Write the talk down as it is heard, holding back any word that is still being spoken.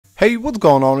Hey, what's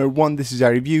going on everyone, this is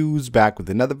iReviews back with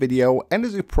another video, and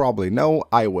as you probably know,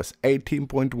 iOS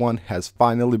 18.1 has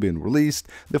finally been released,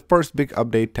 the first big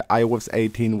update to iOS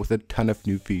 18 with a ton of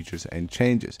new features and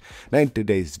changes. Now in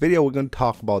today's video we're going to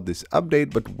talk about this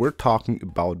update, but we're talking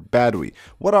about battery.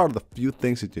 What are the few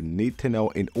things that you need to know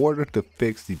in order to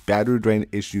fix the battery drain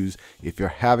issues if you're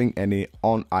having any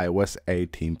on iOS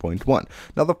 18.1.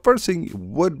 Now the first thing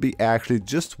would be actually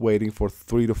just waiting for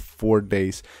 3 to 4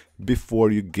 days before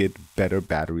you get better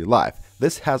battery life.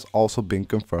 This has also been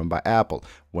confirmed by Apple.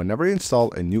 Whenever you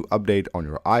install a new update on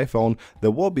your iPhone,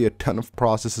 there will be a ton of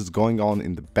processes going on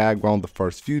in the background the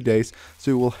first few days,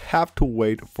 so you will have to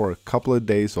wait for a couple of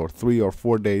days or 3 or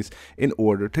 4 days in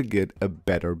order to get a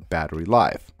better battery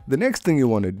life. The next thing you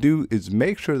want to do is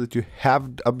make sure that you have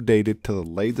updated to the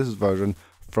latest version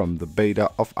from the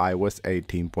beta of iOS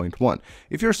 18.1.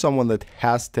 If you're someone that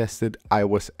has tested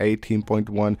iOS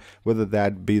 18.1, whether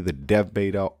that be the dev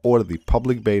beta or the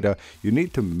public beta, you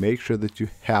need to make sure that you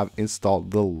have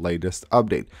installed the latest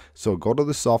update. So go to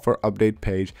the software update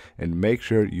page and make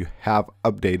sure you have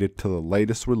updated to the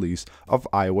latest release of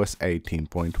iOS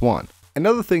 18.1.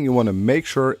 Another thing you want to make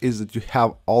sure is that you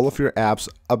have all of your apps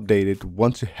updated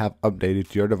once you have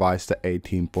updated your device to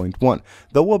 18.1.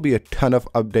 There will be a ton of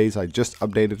updates. I just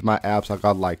updated my apps. I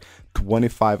got like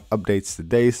 25 updates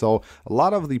today. So a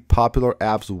lot of the popular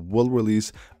apps will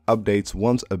release updates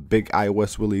once a big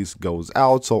iOS release goes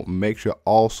out, so make sure you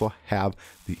also have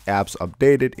the apps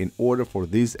updated in order for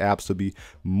these apps to be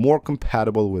more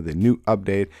compatible with the new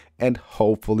update and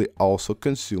hopefully also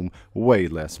consume way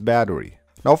less battery.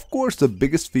 Now, of course, the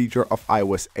biggest feature of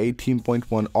iOS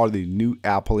 18.1 are the new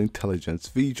Apple Intelligence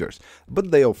features,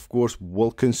 but they of course will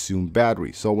consume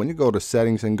battery. So when you go to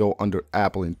settings and go under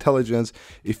Apple Intelligence,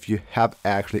 if you have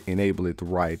actually enabled it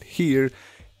right here,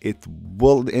 it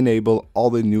will enable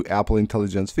all the new Apple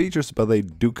Intelligence features, but they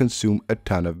do consume a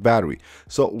ton of battery.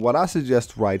 So what I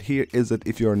suggest right here is that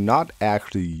if you're not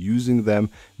actually using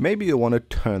them, maybe you want to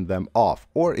turn them off,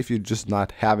 or if you're just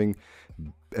not having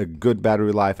a good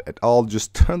battery life at all,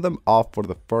 just turn them off for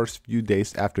the first few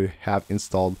days after you have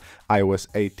installed iOS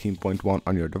 18.1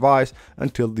 on your device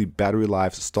until the battery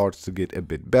life starts to get a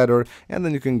bit better, and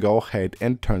then you can go ahead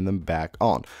and turn them back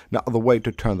on. Now the way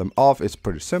to turn them off is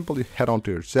pretty simple. You head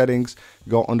onto your settings,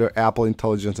 go under Apple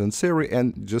Intelligence and Siri,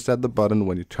 and just at the button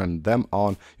when you turn them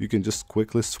on, you can just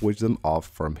quickly switch them off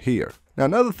from here. Now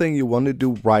another thing you want to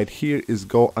do right here is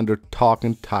go under talk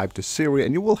and type to Siri,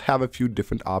 and you will have a few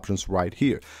different options right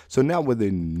here. So now with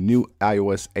the new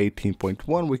iOS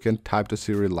 18.1 we can type to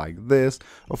Siri like this.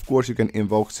 Of course you can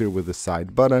invoke Siri with the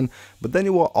side button, but then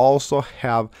you will also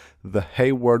have the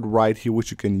hey word right here,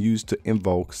 which you can use to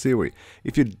invoke Siri.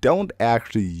 If you don't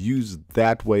actually use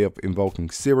that way of invoking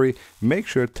Siri, make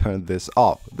sure to turn this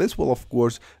off. This will of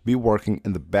course be working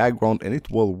in the background, and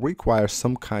it will require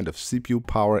some kind of CPU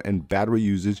power and battery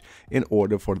usage in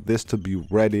order for this to be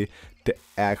ready to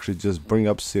actually just bring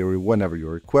up Siri whenever you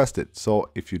request it. So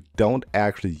if you don't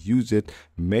actually use it,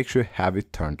 make sure you have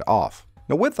it turned off.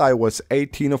 Now with iOS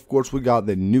 18, of course, we got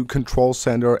the new control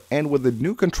center, and with the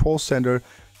new control center,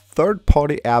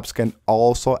 third-party apps can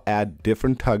also add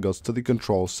different toggles to the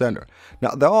control center.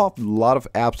 Now there are a lot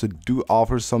of apps that do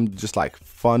offer some just like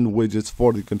fun widgets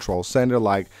for the control center,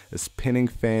 like a spinning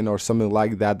fan or something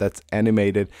like that that's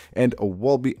animated and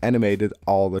will be animated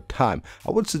all the time.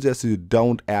 I would suggest you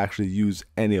don't actually use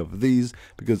any of these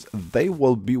because they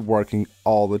will be working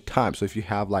all the time. So if you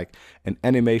have like an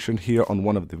animation here on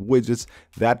one of the widgets,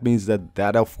 that means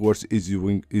that of course is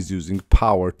using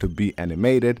power to be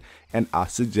animated, and I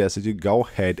suggest that you go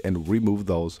ahead and remove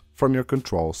those from your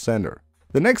control center.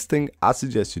 The next thing I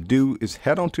suggest you do is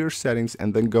head onto your settings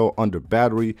and then go under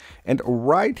battery, and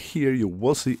right here you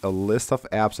will see a list of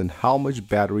apps and how much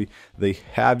battery they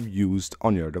have used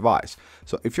on your device.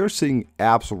 So if you're seeing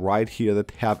apps right here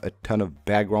that have a ton of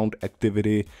background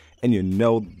activity, and you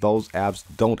know those apps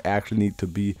don't actually need to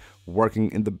be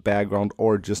working in the background,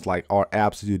 or just like are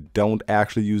apps that you don't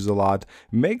actually use a lot,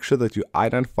 make sure that you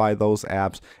identify those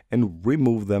apps and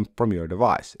remove them from your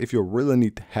device. If you really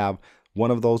need to have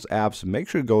one of those apps, make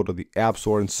sure you go to the App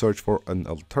Store and search for an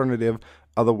alternative.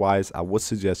 Otherwise, I would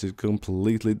suggest you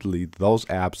completely delete those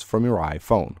apps from your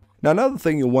iPhone. Now another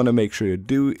thing you want to make sure you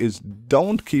do is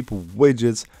don't keep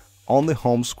widgets on the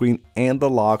home screen and the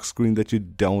lock screen that you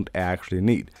don't actually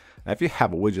need. Now, if you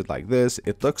have a widget like this,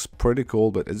 it looks pretty cool,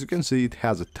 but as you can see, it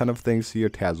has a ton of things here.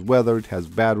 It has weather, it has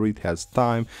battery, it has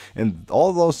time, and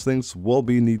all those things will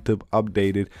be need to be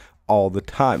updated all the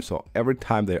time. So every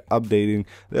time they're updating,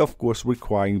 they're of course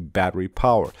requiring battery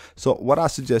power. So what I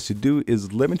suggest you do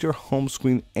is limit your home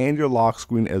screen and your lock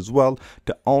screen as well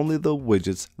to only the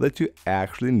widgets that you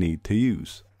actually need to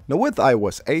use. Now with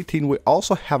iOS 18, we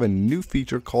also have a new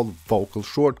feature called vocal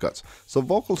shortcuts. So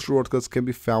vocal shortcuts can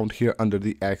be found here under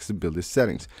the accessibility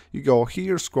settings. You go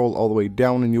here, scroll all the way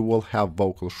down, and you will have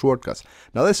vocal shortcuts.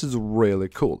 Now this is really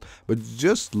cool, but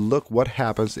just look what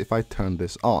happens if I turn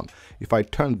this on. If I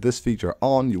turn this feature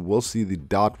on, you will see the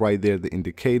dot right there, the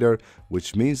indicator,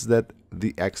 which means that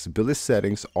the accessibility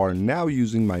settings are now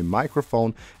using my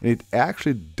microphone, and it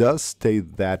actually does stay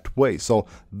that way. So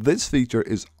this feature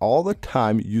is all the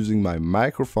time using my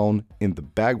microphone in the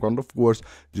background, of course,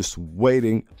 just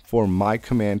waiting for my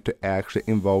command to actually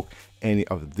invoke any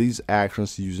of these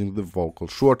actions using the vocal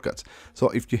shortcuts. So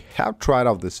if you have tried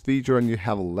out this feature and you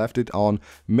have left it on,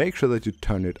 make sure that you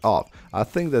turn it off. I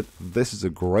think that this is a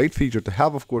great feature to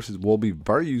have. Of course, it will be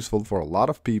very useful for a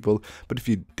lot of people, but if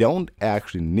you don't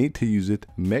actually need to use it,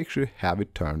 make sure you have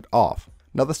it turned off.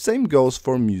 Now the same goes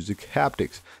for music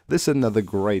haptics. This is another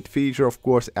great feature. Of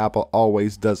course, Apple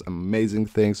always does amazing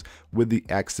things with the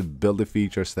accessibility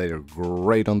features. They are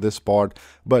great on this part,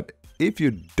 but if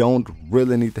you don't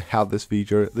really need to have this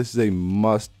feature, this is a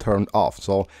must turn off.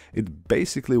 So it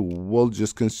basically will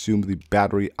just consume the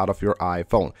battery out of your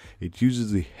iPhone. It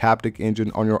uses the haptic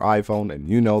engine on your iPhone, and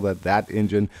you know that that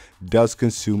engine does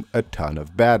consume a ton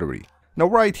of battery. Now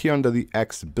right here under the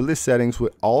accessibility settings, we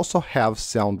also have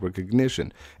sound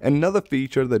recognition, another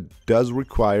feature that does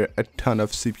require a ton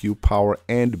of CPU power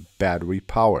and battery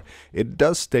power. It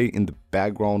does stay in the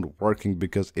background working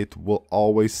because it will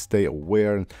always stay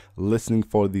aware and listening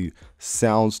for the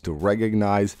sounds to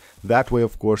recognize. That way,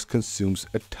 of course, consumes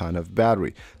a ton of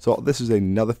battery. So this is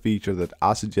another feature that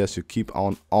I suggest you keep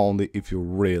on only if you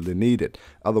really need it.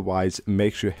 Otherwise,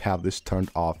 make sure you have this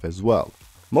turned off as well.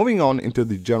 Moving on into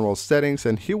the general settings,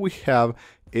 and here we have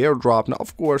Airdrop. Now,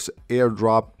 of course,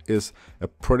 Airdrop is a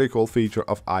pretty cool feature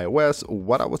of iOS.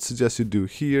 What I would suggest you do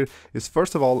here is,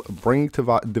 first of all, bringing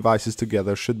devices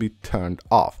together should be turned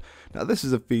off. Now, this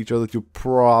is a feature that you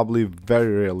probably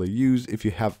very rarely use if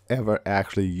you have ever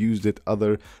actually used it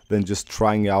other than just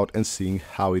trying out and seeing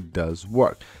how it does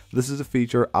work. This is a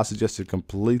feature I suggest you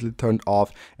completely turn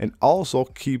off, and also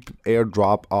keep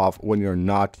Airdrop off when you're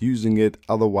not using it,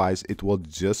 otherwise it will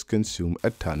just consume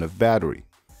a ton of battery.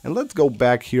 And let's go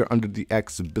back here under the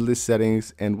accessibility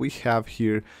settings, and we have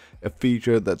here a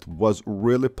feature that was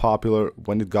really popular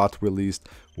when it got released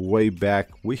way back.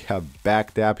 We have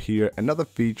Backtap here, another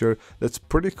feature that's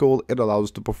pretty cool. It allows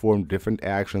us to perform different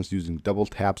actions using double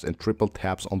taps and triple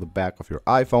taps on the back of your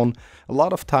iPhone. A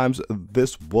lot of times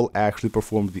this will actually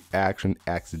perform the action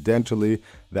accidentally,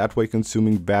 that way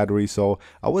consuming battery. So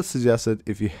I would suggest that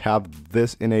if you have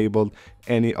this enabled,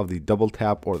 any of the double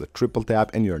tap or the triple tap,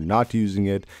 and you're not using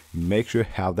it, make sure you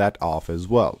have that off as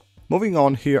well. Moving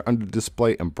on here under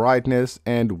display and brightness,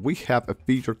 and we have a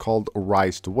feature called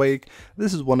Rise to Wake.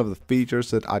 This is one of the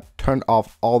features that I turn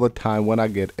off all the time when I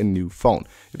get a new phone.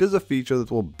 It is a feature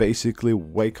that will basically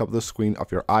wake up the screen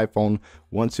of your iPhone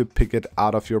once you pick it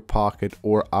out of your pocket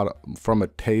or out from a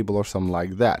table or something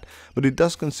like that. But it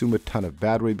does consume a ton of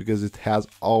battery because it has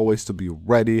always to be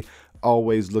ready,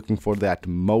 always looking for that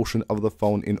motion of the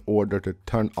phone in order to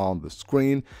turn on the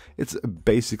screen. It's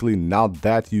basically not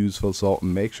that useful, so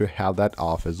make sure you have that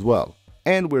off as well.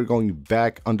 And we're going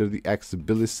back under the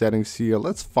accessibility settings here.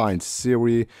 Let's find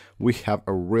Siri. We have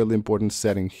a really important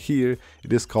setting here.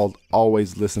 It is called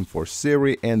Always Listen for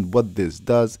Siri, and what this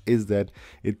does is that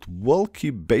it will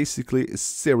keep basically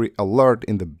Siri alert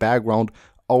in the background,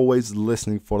 always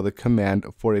listening for the command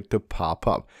for it to pop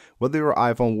up. Whether your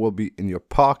iPhone will be in your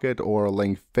pocket or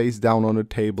laying face down on a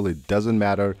table, it doesn't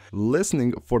matter.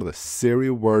 Listening for the Siri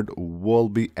word will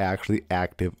be actually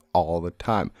active all the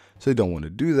time. So you don't want to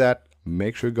do that.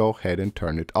 Make sure you go ahead and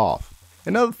turn it off.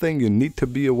 Another thing you need to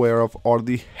be aware of are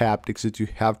the haptics that you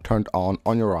have turned on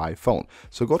your iPhone.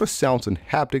 So go to Sounds and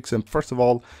Haptics, and first of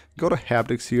all, go to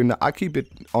Haptics here. Now I keep it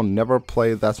on Never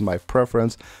Play, that's my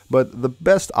preference, but the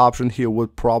best option here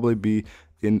would probably be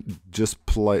in just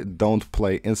play, don't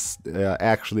play,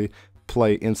 actually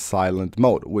play in silent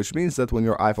mode, which means that when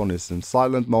your iPhone is in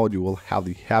silent mode, you will have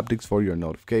the haptics for your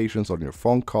notifications on your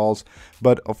phone calls.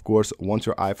 But of course, once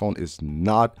your iPhone is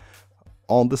not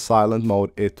on the silent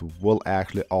mode, it will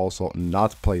actually also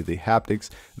not play the haptics.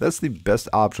 That's the best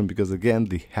option because again,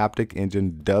 the haptic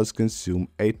engine does consume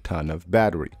a ton of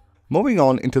battery. Moving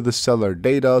on into the cellular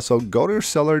data, so go to your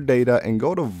cellular data and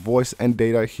go to voice and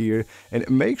data here and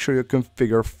make sure you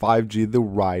configure 5G the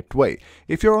right way.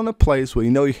 If you're on a place where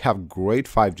you know you have great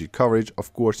 5G coverage,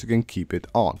 of course you can keep it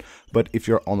on. But if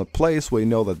you're on a place where you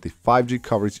know that the 5G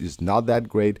coverage is not that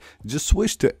great, just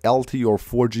switch to LTE or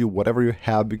 4G, whatever you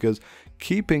have, because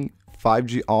keeping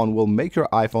 5G on will make your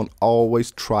iPhone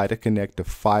always try to connect to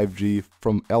 5G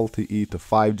from LTE to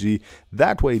 5G.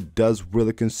 That way it does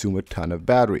really consume a ton of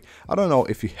battery. I don't know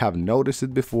if you have noticed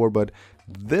it before, but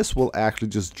this will actually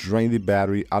just drain the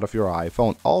battery out of your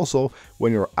iPhone. Also,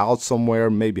 when you're out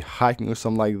somewhere, maybe hiking or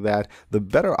something like that, the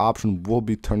better option will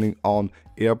be turning on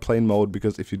airplane mode,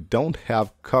 because if you don't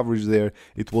have coverage there,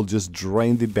 it will just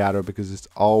drain the battery because it's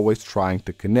always trying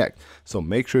to connect. So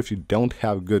make sure if you don't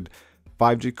have good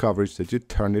 5G coverage that you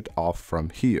turn it off from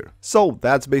here. So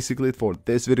that's basically it for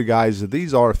this video, guys.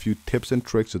 These are a few tips and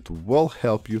tricks that will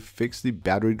help you fix the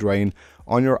battery drain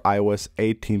on your iOS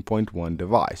 18.1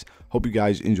 device. Hope you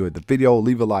guys enjoyed the video.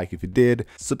 Leave a like if you did,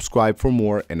 subscribe for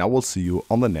more, and I will see you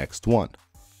on the next one.